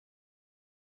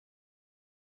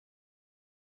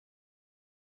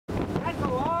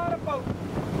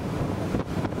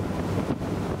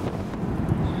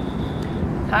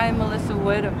Hi, I'm Melissa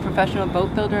Wood of Professional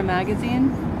Boat Builder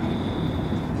magazine.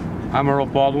 I'm Earl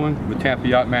Baldwin with Tampa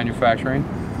Yacht Manufacturing.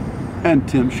 And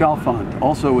Tim Chalfant,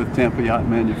 also with Tampa Yacht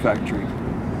Manufacturing.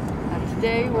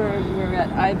 Today we're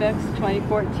at Ibex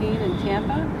 2014 in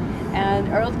Tampa, and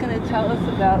Earl's going to tell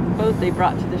us about the boat they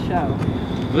brought to the show.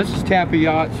 This is Tampa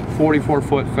Yacht's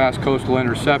 44-foot fast Coastal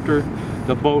Interceptor.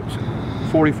 The boat's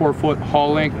 44-foot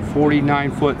hull length,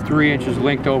 49-foot 3 inches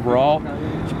length overall.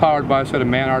 It's powered by a set of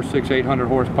Man R6 800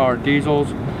 horsepower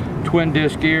diesels, twin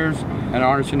disc gears, and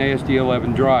Arneson ASD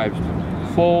 11 drives.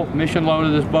 Full mission load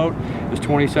of this boat is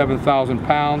 27,000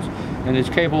 pounds and is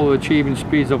capable of achieving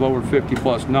speeds of over 50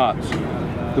 plus knots.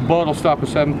 The boat will stop a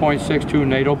 7.62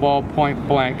 NATO ball point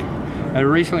blank, and it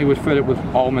recently was fitted with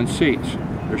Allman seats.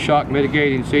 They're shock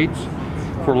mitigating seats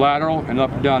for lateral and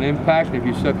up and down impact. If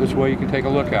you step this way, you can take a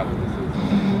look at it.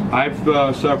 I've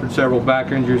suffered several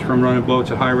back injuries from running boats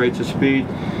at high rates of speed.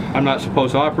 I'm not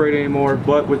supposed to operate anymore,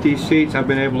 but with these seats I've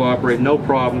been able to operate no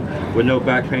problem with no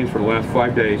back pains for the last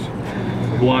 5 days.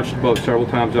 I've launched the boat several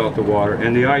times out the water,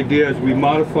 and the idea is we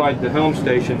modified the Helm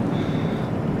Station,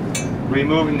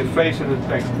 removing the face of the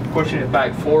thing, pushing it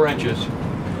back 4 inches.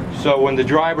 So when the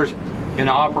driver's in an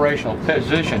operational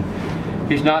position,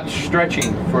 he's not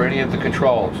stretching for any of the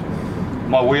controls.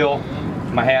 My wheel,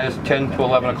 my hand is 10 to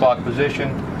 11 o'clock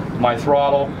position. My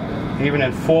throttle, even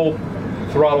in full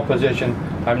throttle position,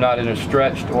 I'm not in a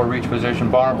stretched or reach position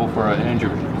vulnerable for an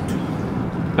injury.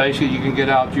 Basically, you can get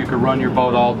out, you can run your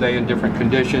boat all day in different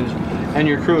conditions, and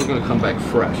your crew is going to come back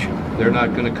fresh. They're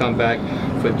not going to come back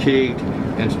fatigued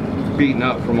and beaten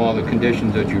up from all the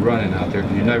conditions that you're running out there.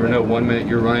 You never know, 1 minute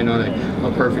you're running on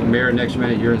a perfect mirror, next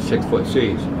minute you're in 6-foot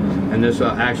seas. And this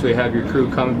actually have your crew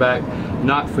coming back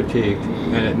not fatigued,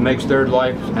 and it makes their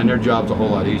life and their jobs a whole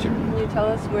lot easier. Can you tell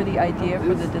us where the idea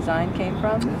for the design came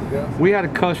from? We had a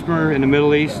customer in the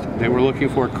Middle East. They were looking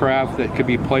for a craft that could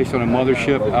be placed on a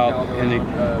mothership out in the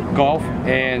Gulf,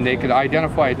 and they could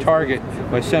identify a target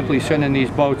by simply sending these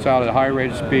boats out at a high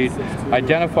rate of speed,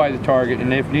 identify the target,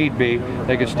 and if need be,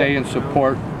 they could stay in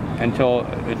support until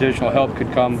additional help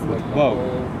could come with the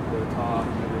boat.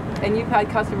 And you've had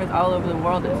customers all over the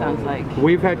world, it sounds like.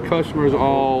 We've had customers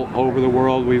all over the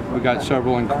world. We've got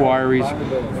several inquiries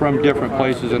from different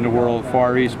places in the world,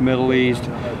 Far East, Middle East,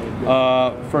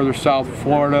 further south,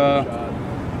 Florida,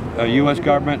 U.S.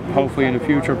 government. Hopefully in the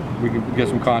future we can get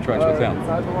some contracts with them.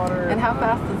 And how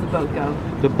fast does the boat go?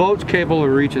 The boat's capable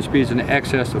of reaching speeds in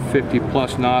excess of 50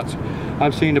 plus knots.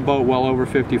 I've seen the boat well over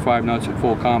 55 knots at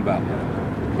full combat.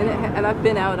 And I've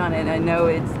been out on it. I know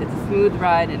it's a smooth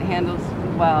ride. It handles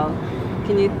well.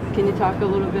 Can you talk a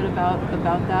little bit about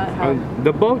that?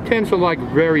 The boat tends to like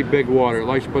very big water. It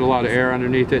likes to put a lot of air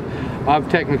underneath it. I've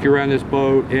technically ran this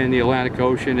boat in the Atlantic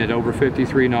Ocean at over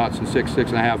 53 knots and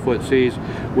 6.5 foot seas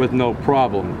with no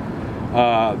problem.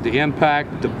 The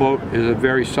impact, the boat is a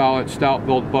very solid, stout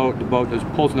built boat. The boat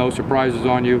pulls no surprises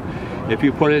on you. If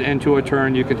you put it into a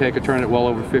turn, you can take a turn at well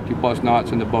over 50 plus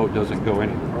knots and the boat doesn't go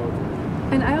anywhere.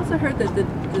 And I also heard that the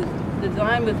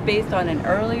design was based on an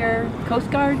earlier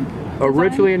Coast Guard design?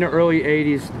 Originally in the early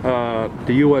 80s,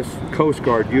 the U.S. Coast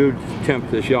Guard used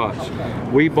Tempest yachts.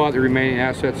 We bought the remaining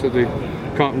assets of the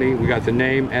company, we got the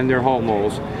name and their hull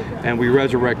molds, and we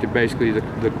resurrected basically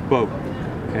the boat.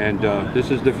 And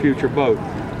this is the future boat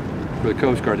for the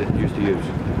Coast Guard that it used to use.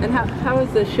 And how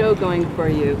is the show going for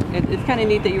you? It's kind of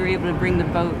neat that you were able to bring the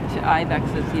boat to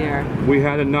Ibex this year. We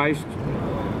had a nice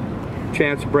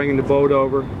chance of bringing the boat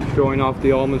over, showing off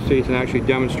the Allman seats and actually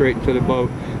demonstrating to the boat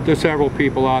to several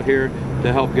people out here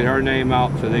to help get our name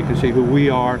out so they can see who we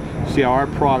are, see our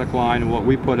product line and what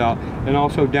we put out, and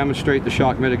also demonstrate the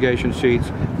shock mitigation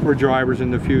seats for drivers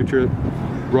in the future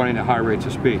running at high rates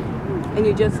of speed.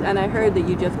 And I heard that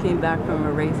you just came back from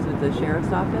a race with the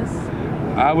Sheriff's Office?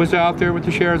 I was out there with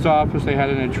the Sheriff's Office. They had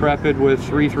an Intrepid with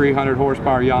 300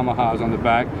 horsepower Yamahas on the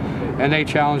back, and they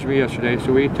challenged me yesterday,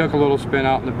 so we took a little spin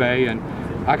out in the bay, and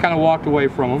I kind of walked away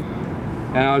from them,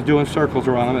 and I was doing circles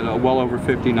around them at well over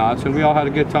 50 knots, and we all had a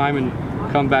good time and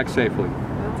come back safely.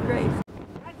 That's great.